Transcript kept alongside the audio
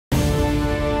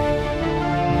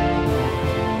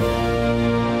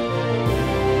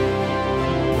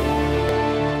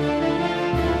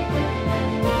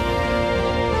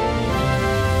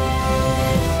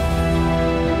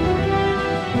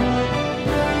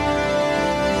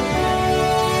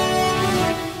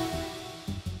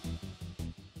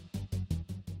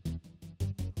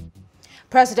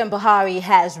President Buhari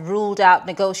has ruled out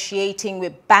negotiating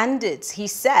with bandits. He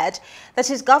said that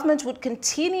his government would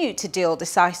continue to deal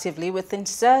decisively with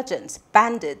insurgents,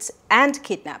 bandits and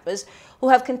kidnappers who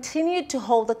have continued to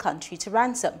hold the country to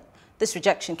ransom. This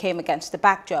rejection came against the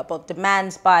backdrop of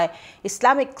demands by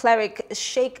Islamic cleric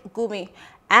Sheikh Gumi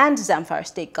and Zamfara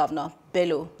State Governor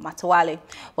Bello Mattawale.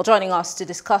 Well, joining us to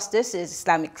discuss this is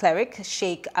Islamic cleric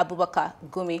Sheikh Abubakar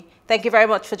Gumi. Thank you very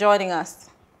much for joining us.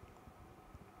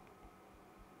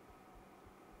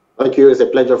 Thank you. It's a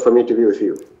pleasure for me to be with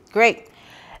you. Great.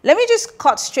 Let me just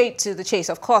cut straight to the chase.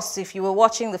 Of course, if you were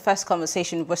watching the first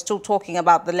conversation, we're still talking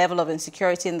about the level of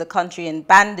insecurity in the country and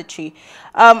banditry.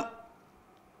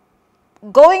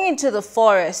 Going into the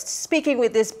forest, speaking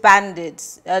with these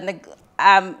bandits,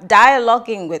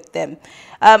 dialoguing with them.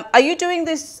 Are you doing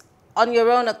this on your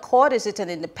own accord? Is it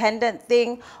an independent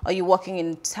thing? Are you working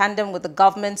in tandem with the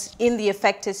governments in the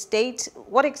affected state?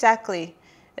 What exactly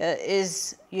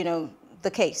is, the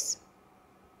case?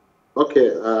 Okay,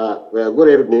 well,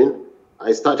 good evening.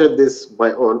 I started this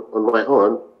on my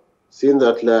own, seeing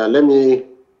that let me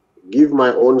give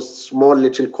my own small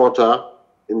little quota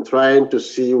in trying to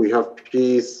see we have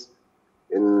peace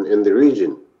in the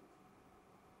region.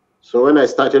 So when I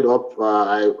started up,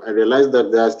 I realized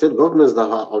that there are state governments that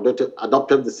have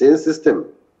adopted the same system.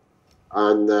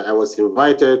 And I was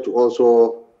invited to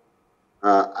also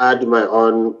add my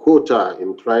own quota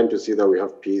in trying to see that we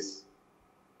have peace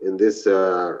in these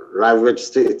ravaged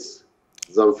states,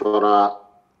 Zamfara,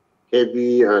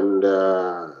 Kebbi, and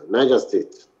Niger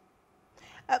State.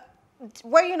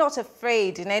 Were you not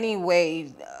afraid in any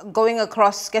way getting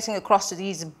across to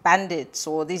these bandits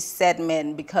or these said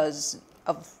men because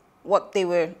of what they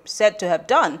were said to have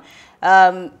done?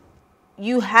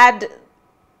 You had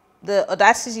the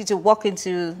audacity to walk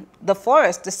into the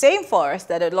forest, the same forest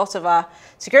that a lot of our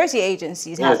security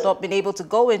agencies have not been able to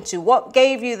go into. What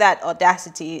gave you that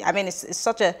audacity? I mean, it's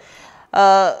such a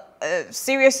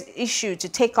serious issue to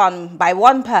take on by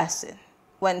one person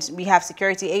when we have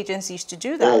security agencies to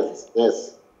do that.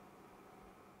 Yes.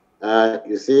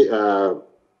 You see,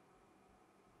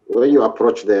 when you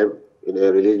approach them in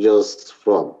a religious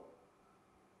form,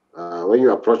 when you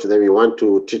approach them, you want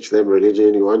to teach them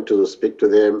religion, you want to speak to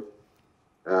them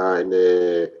in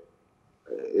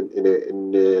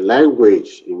a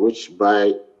language in which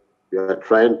by you are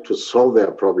trying to solve their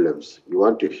problems. You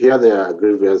want to hear their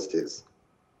grievances.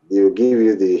 They will give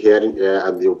you the hearing ear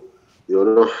and they will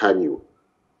not harm you.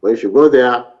 But if you go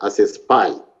there as a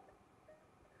spy,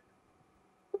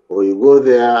 or you go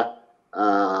there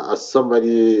as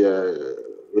somebody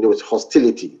with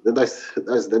hostility, then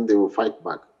then they will fight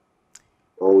back.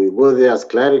 Or we go there as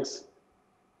clerics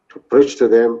to preach to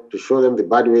them, to show them the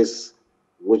bad ways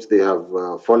which they have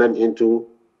fallen into,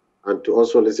 and to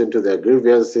also listen to their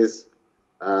grievances.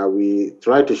 We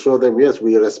try to show them, yes,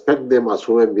 we respect them as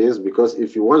human beings, because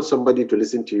if you want somebody to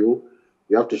listen to you,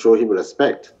 you have to show him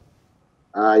respect.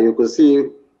 You can see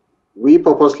we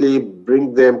purposely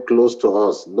bring them close to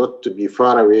us, not to be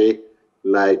far away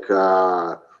like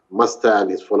Master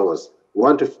and his followers. We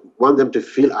want them to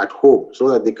feel at home so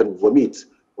that they can vomit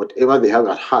whatever they have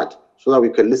at heart, so that we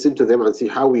can listen to them and see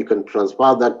how we can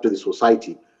transfer that to the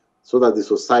society, so that the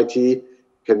society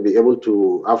can be able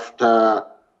to, after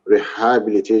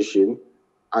rehabilitation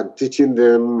and teaching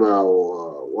them,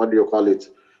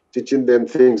 teaching them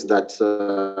things that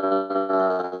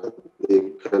they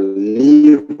can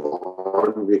live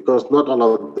on, because not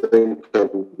all of them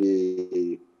can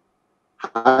be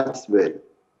herdsmen.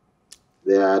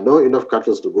 There are not enough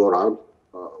cattle to go around.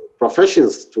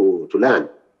 Professions to learn,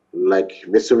 like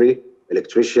masonry,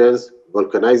 electricians,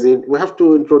 vulcanizing. We have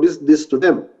to introduce this to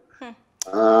them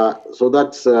so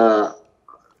that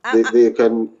they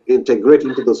can integrate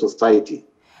into the society.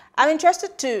 I'm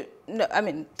interested to know, I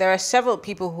mean, there are several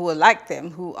people who are like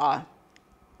them, who are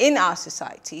in our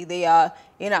society, they are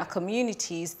in our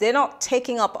communities, they're not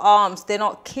taking up arms, they're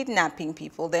not kidnapping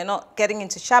people, they're not getting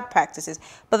into sharp practices,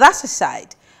 but that's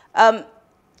aside.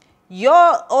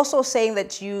 You're also saying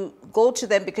that you go to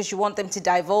them because you want them to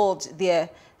divulge their,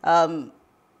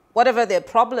 whatever their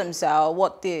problems are,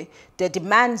 what their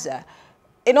demands are.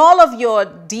 In all of your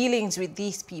dealings with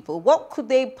these people, what could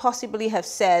they possibly have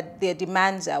said their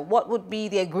demands are? What would be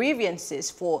their grievances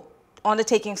for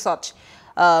undertaking such?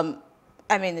 I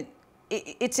mean,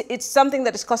 it's something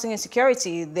that is causing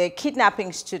insecurity. They're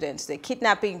kidnapping students, they're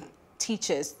kidnapping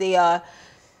teachers, they are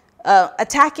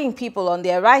attacking people on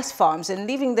their rice farms and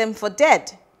leaving them for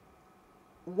dead.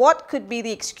 What could be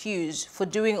the excuse for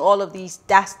doing all of these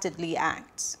dastardly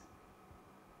acts?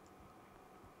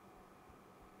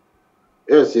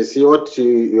 Yes, you see, what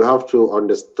you have to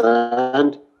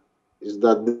understand is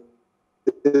that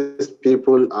these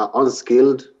people are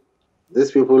unskilled.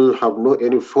 These people have no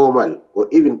any formal or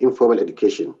even informal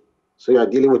education. So you are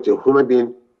dealing with a human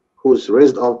being who's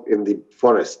raised up in the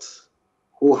forests,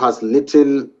 who has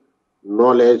little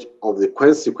knowledge of the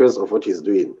consequence of what he's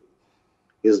doing.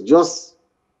 He's just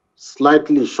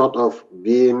slightly short of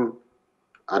being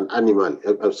an animal.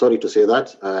 I'm sorry to say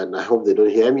that, and I hope they don't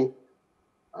hear me.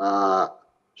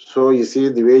 So you see,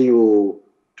 the way you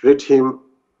treat him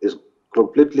is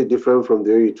completely different from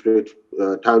the way you treat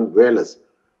town dwellers.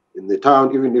 In the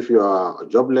town, even if you are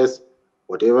jobless,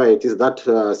 whatever it is, that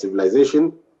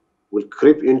civilization will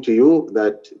creep into you,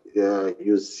 that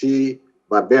you see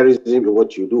barbarism in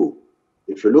what you do.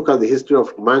 If you look at the history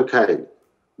of mankind,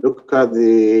 look at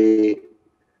the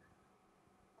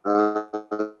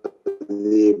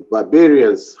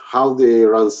barbarians, how they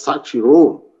ransacked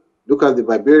Rome. Look at the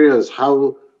barbarians,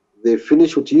 how they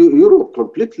finished with Europe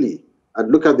completely.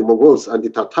 And look at the Mongols and the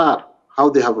Tatar, how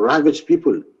they have ravaged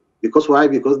people. Because why?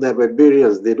 Because they're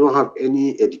barbarians. They don't have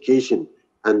any education.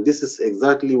 And this is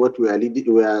exactly what we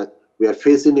are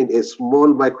facing in a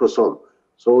small microsome.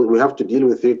 So we have to deal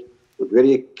with it with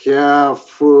very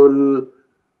careful,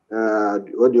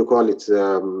 what do you call it?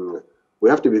 We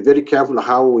have to be very careful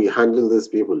how we handle these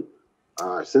people.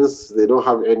 Since they don't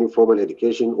have any formal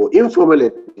education or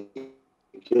informal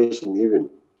education even.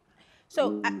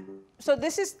 So, so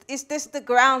is this the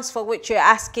grounds for which you're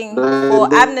asking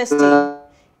for amnesty?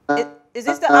 Is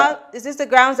this the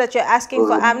grounds that you're asking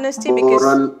for amnesty? Because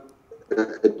moral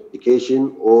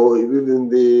education or even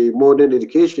the modern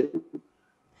education.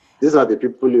 These are the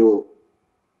people you.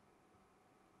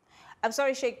 I'm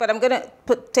sorry, Sheikh, but I'm gonna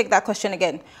take that question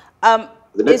again.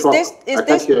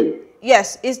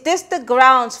 Yes, is this the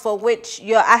grounds for which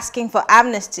you're asking for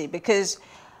amnesty? Because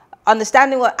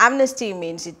understanding what amnesty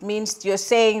means, it means you're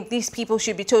saying these people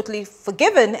should be totally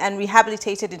forgiven and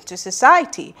rehabilitated into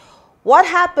society. What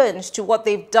happens to what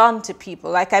they've done to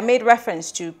people? Like I made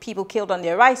reference to people killed on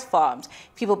their rice farms,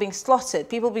 people being slaughtered,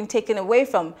 people being taken away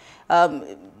from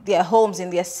their homes in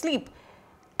their sleep.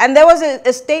 And there was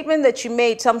a statement that you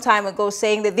made some time ago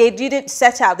saying that they didn't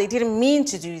set out, they didn't mean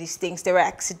to do these things, they were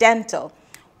accidental.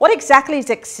 What exactly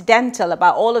is accidental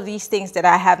about all of these things that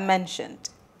I have mentioned?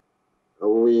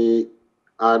 We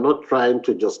are not trying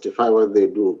to justify what they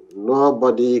do.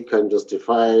 Nobody can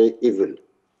justify evil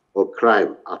or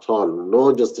crime at all.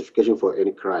 No justification for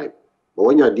any crime. But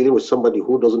when you are dealing with somebody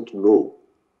who doesn't know,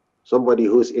 somebody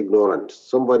who is ignorant,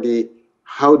 somebody,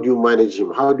 how do you manage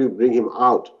him? How do you bring him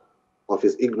out of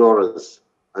his ignorance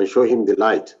and show him the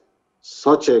light?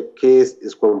 Such a case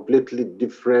is completely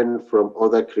different from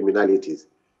other criminalities.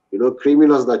 You know,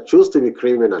 criminals that choose to be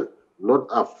criminal, not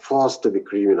are forced to be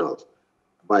criminals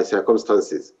by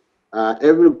circumstances.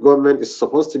 Every government is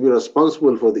supposed to be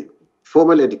responsible for the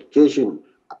formal education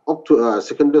up to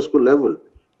secondary school level.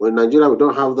 When Nigeria, we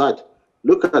don't have that.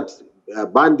 Look at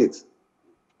bandits,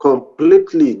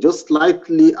 completely, just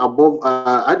slightly above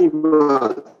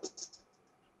animals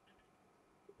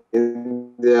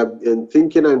in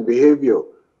thinking and behavior.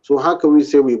 So how can we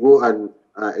say we go and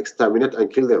exterminate and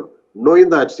kill them? Knowing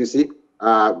that, you see,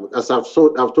 as I've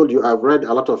told you, I've read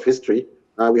a lot of history.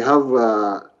 We have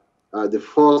the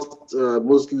first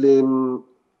Muslim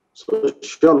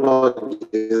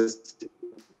sociologist,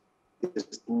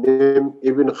 his name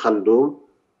Ibn Khaldun,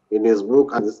 in his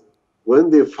book, and when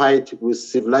they fight with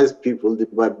civilized people, the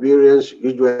barbarians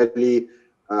usually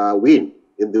win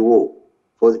in the war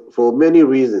for many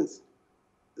reasons.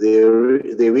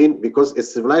 They win because a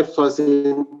civilized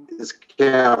person is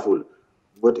careful,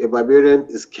 but a barbarian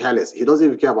is careless. He doesn't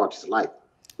even care about his life.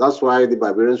 That's why the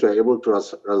barbarians were able to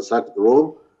ransack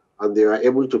Rome, and they were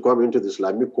able to come into the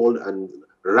Islamic world and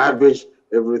ravage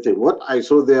everything. What I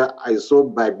saw there, I saw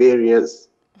barbarians.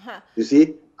 You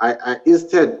see, I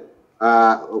instead,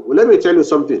 let me tell you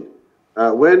something.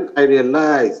 When I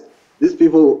realized these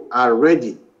people are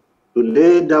ready to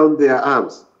lay down their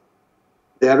arms,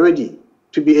 they are ready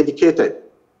to be educated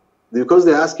because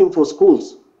they're asking for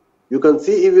schools. You can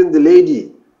see even the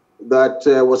lady that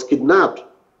was kidnapped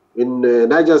in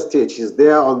Niger State. She's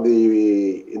there on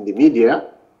in the media.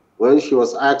 When she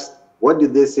was asked, what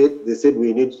did they say? They said,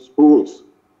 we need schools,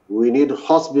 we need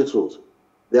hospitals.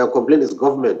 Their complaint is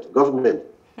government.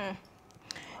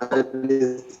 And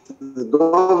it's the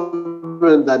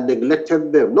government that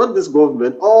neglected them. Not this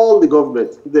government, all the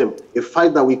governments, them a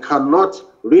fight that we cannot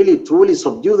really truly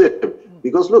subdue them.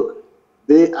 Because look,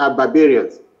 they are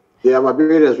barbarians. They are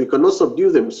barbarians. We cannot subdue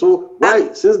them. So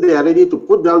why, since they are ready to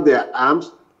put down their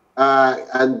arms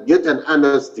and get an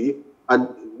amnesty and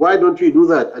why don't we do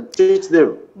that and teach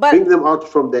them, bring them out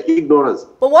from their ignorance?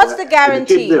 But what's the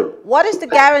guarantee? What is the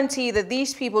guarantee that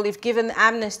these people, if given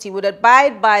amnesty, would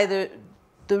abide by the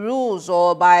rules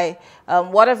or by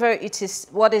whatever it is,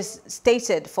 what is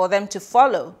stated for them to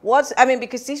follow? I mean,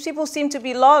 because these people seem to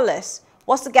be lawless.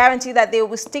 What's the guarantee that they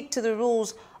will stick to the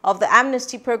rules of the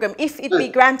amnesty program if it be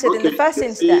granted in the first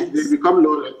instance? They become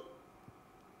lawless.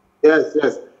 Yes,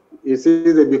 yes. You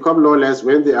see, they become lawless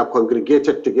when they are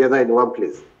congregated together in one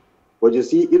place. But you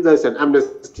see, if there's an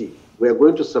amnesty, we are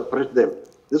going to separate them.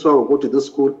 This one will go to this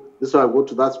school, this one will go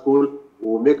to that school. We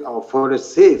will make our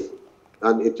forest safe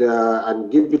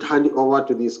and give it handing over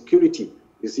to the security,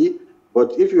 you see.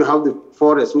 But if you have the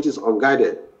forest which is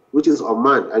unguided, which is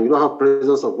unmanned, and you don't have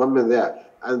presence of government there,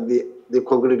 and they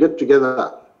congregate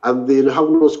together, and they have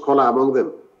no scholar among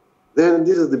them, then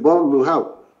this is the bomb we have.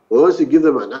 Once you give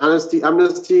them an amnesty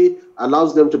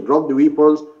allows them to drop the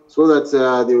weapons so that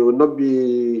they will not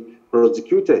be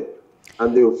prosecuted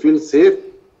and they will feel safe.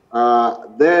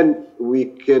 Then we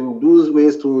can do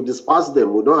ways to disperse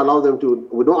them. We don't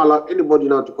allow anybody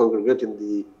now to congregate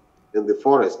in the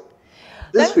forest.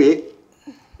 This way,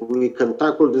 we can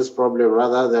tackle this problem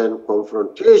rather than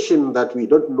confrontation that we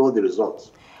don't know the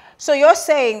results. So you're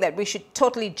saying that we should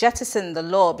totally jettison the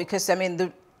law because, I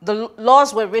mean, the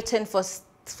laws were written for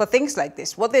things like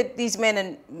this. What these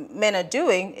men are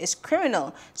doing is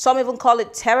criminal. Some even call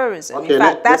it terrorism. Okay, in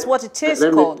fact, that's what it is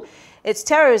called. It's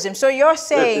terrorism. So you're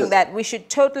saying that we should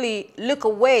totally look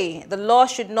away. The law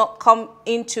should not come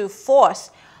into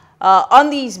force on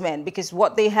these men because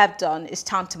what they have done is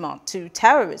tantamount to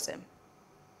terrorism.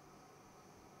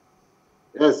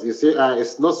 Yes, you see,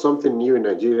 it's not something new in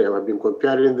Nigeria. I've been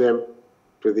comparing them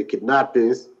to the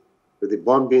kidnappings, to the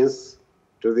bombings,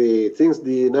 to the things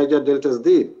the Niger Deltas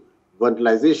did.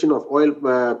 Vandalization of oil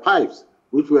pipes,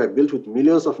 which were built with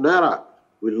millions of naira.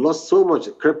 We lost so much,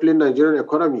 crippling Nigerian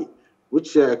economy,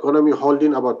 which economy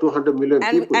holding about 200 million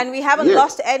people. And we haven't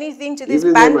lost anything to these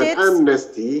bandits?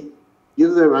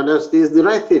 Give them amnesty is the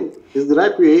right thing. It's the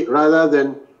right way rather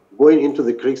than going into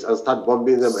the creeks and start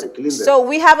bombing them and killing them. So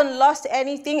we haven't lost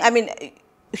anything? I mean,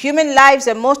 human lives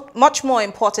are much more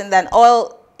important than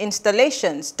oil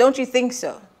installations. Don't you think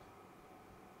so?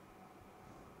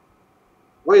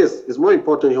 Oh yes, it's more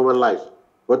important human life.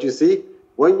 But you see,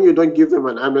 when you don't give them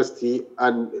an amnesty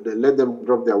and let them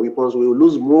drop their weapons, we will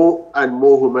lose more and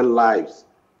more human lives.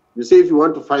 You see, if you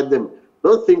want to fight them,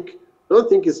 don't think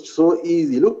it's so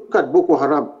easy. Look at Boko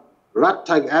Haram,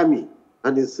 ragtag army,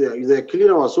 and they're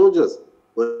killing our soldiers.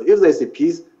 But if there's a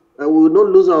peace, we will not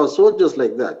lose our soldiers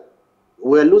like that.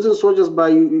 We're losing soldiers by,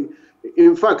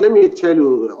 in fact, let me tell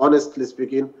you, honestly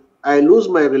speaking, I lose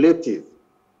my relative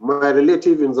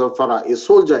in Zamfara, a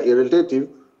soldier, a relative,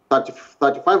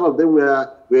 35 of them were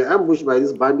ambushed by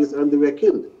these bandits and they were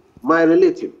killed. My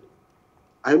relative.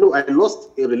 I know I lost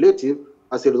a relative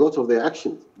as a result of their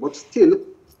actions, but still,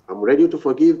 I'm ready to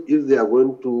forgive if they are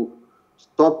going to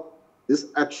stop this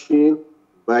action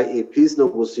by a peace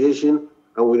negotiation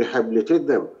and we rehabilitate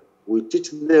them. We teach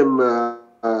them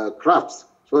crafts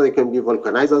so they can be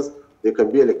vulcanizers, they can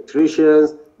be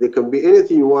electricians, they can be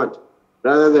anything you want,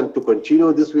 rather than to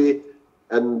continue this way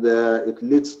and it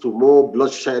leads to more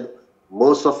bloodshed,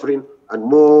 more suffering, and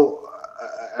more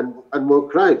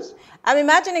crimes. I'm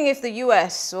imagining if the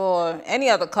U.S. or any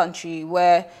other country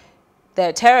where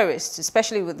they're terrorists,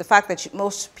 especially with the fact that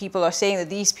most people are saying that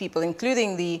these people,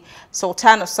 including the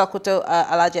Sultan of Sokoto,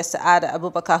 Alhaji Saad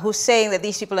Abubakar, who's saying that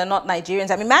these people are not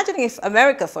Nigerians. I'm imagining if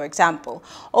America, for example,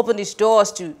 opened its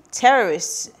doors to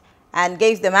terrorists and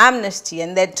gave them amnesty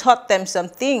and then taught them some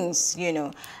things, you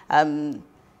know,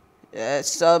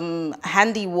 some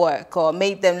handiwork or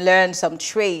made them learn some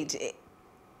trade.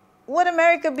 Would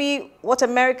America be what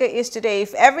America is today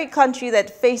if every country that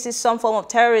faces some form of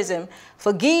terrorism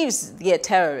forgives their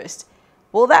terrorist?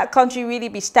 Will that country really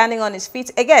be standing on its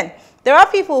feet? Again, there are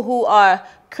people who are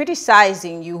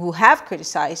criticizing you, who have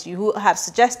criticized you, who have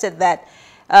suggested that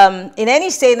in any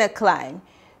saner climb,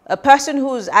 a person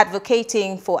who's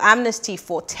advocating for amnesty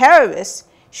for terrorists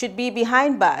should be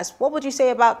behind bars. What would you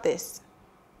say about this?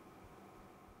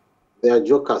 They are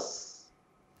jokers.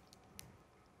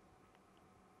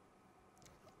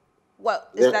 Well,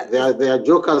 they are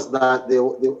jokers that they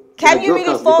can you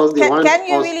really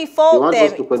fault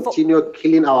them? To continue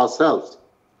killing ourselves.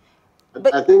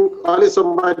 But I think only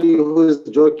somebody who is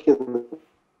joking.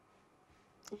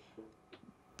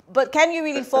 But can you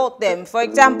really fault them? For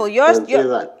example, you're making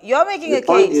a case. The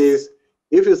point is,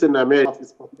 if it's in America,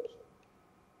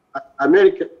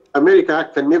 America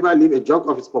can never leave a chunk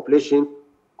of its population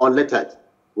unlettered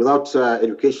without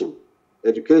education.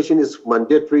 Education is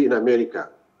mandatory in America.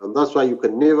 And that's why you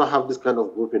can never have this kind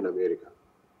of group in America.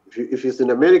 If it's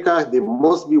in America, they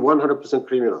must be 100%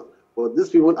 criminal. But these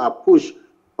people are pushed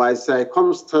by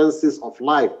circumstances of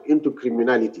life into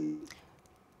criminality.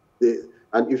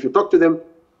 And if you talk to them,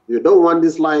 they don't want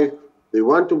this life. They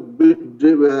want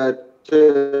to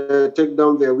take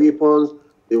down their weapons.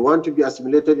 They want to be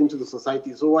assimilated into the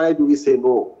society. So why do we say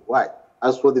no? Why?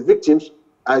 As for the victims,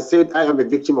 I said I am a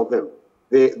victim of them.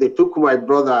 They took my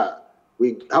brother.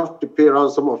 We have to pay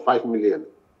around some of 5 million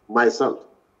myself.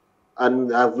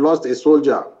 And I've lost a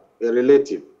soldier, a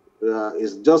relative.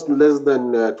 It's just less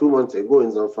than 2 months ago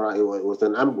in Zamfara. It was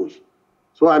an ambush.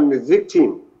 So I'm a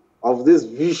victim of this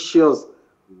vicious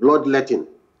bloodletting.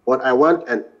 But I want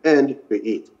an end to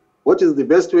it. What is the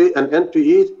best way an end to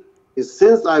it? Is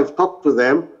since I've talked to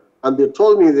them and they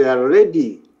told me they are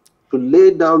ready to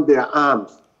lay down their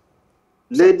arms.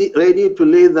 Ready to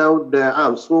lay down their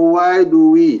arms. So why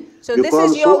do we? So this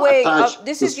is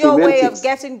your way of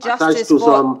getting justice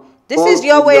for. This is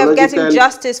your way of getting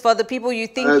justice for the people you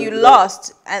think you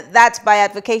lost, and that's by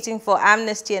advocating for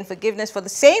amnesty and forgiveness for the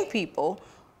same people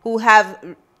who have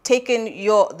taken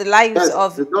the lives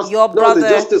of your brother. No,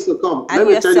 the justice will come. Let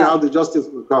me tell you how the justice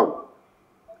will come.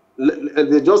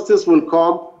 The justice will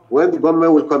come when the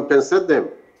government will compensate them.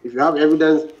 If you have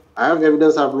evidence, I have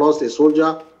evidence. I've lost a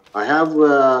soldier. I have.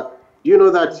 You know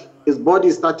that his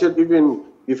body started even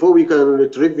before we can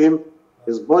retrieve him.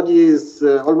 His body is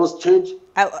almost changed.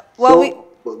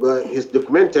 He's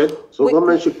documented, so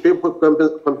government should pay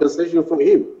compensation for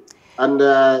him. And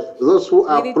those who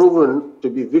are proven to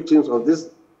be victims of this,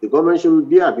 the government should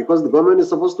bear, because the government is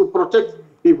supposed to protect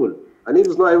people. And if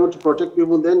it's not able to protect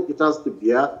people, then it has to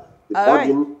bear the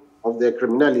burden of their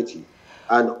criminality.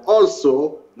 And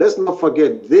also, let's not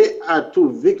forget, they are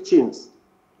too victims.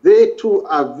 They too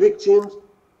are victims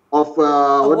of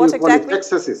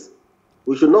excesses.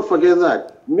 We should not forget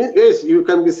that. Yes, you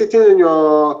can be sitting in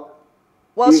your...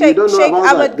 Well, Sheikh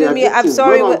Muhammadu Gumi, I'm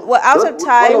sorry, we're out of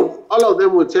time. All of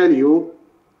them will tell you...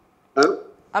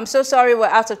 I'm so sorry, we're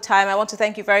out of time. I want to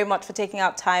thank you very much for taking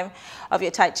out time of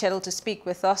your tight schedule to speak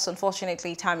with us.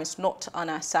 Unfortunately, time is not on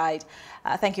our side.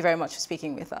 Thank you very much for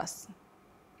speaking with us.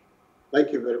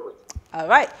 Thank you very much. All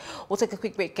right. We'll take a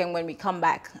quick break, and when we come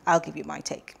back, I'll give you my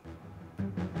take.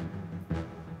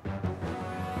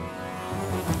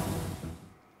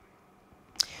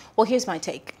 Well, here's my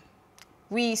take.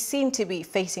 We seem to be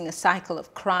facing a cycle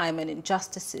of crime and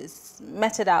injustices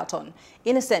meted out on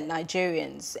innocent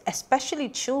Nigerians, especially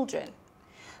children.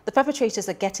 The perpetrators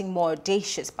are getting more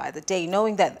audacious by the day,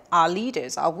 knowing that our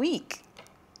leaders are weak.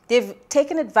 They've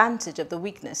taken advantage of the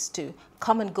weakness to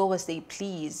come and go as they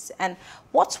please. And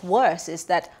what's worse is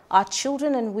that our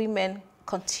children and women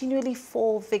continually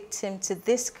fall victim to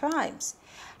these crimes.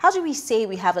 How do we say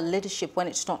we have a leadership when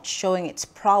it's not showing its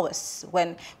prowess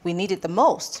when we need it the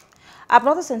most? Our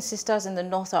brothers and sisters in the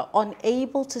north are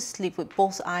unable to sleep with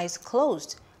both eyes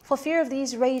closed for fear of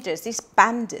these raiders, these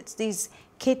bandits, these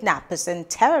kidnappers and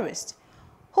terrorists.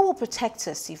 Who will protect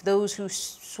us if those who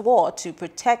swore to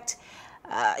protect,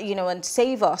 and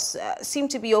save us seem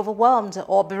to be overwhelmed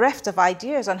or bereft of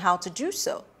ideas on how to do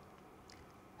so?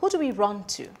 Who do we run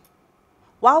to?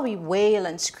 While we wail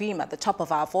and scream at the top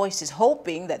of our voices,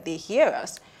 hoping that they hear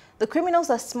us, the criminals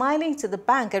are smiling to the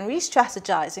bank and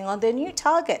re-strategizing on their new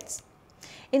targets.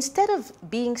 Instead of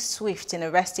being swift in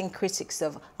arresting critics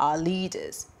of our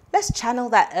leaders, let's channel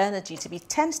that energy to be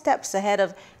 10 steps ahead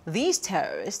of these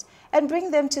terrorists and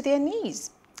bring them to their knees.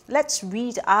 Let's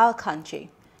rid our country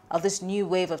of this new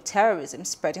wave of terrorism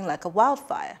spreading like a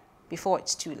wildfire before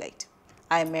it's too late.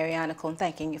 I am Mariana Kon,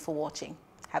 thanking you for watching.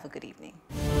 Have a good evening.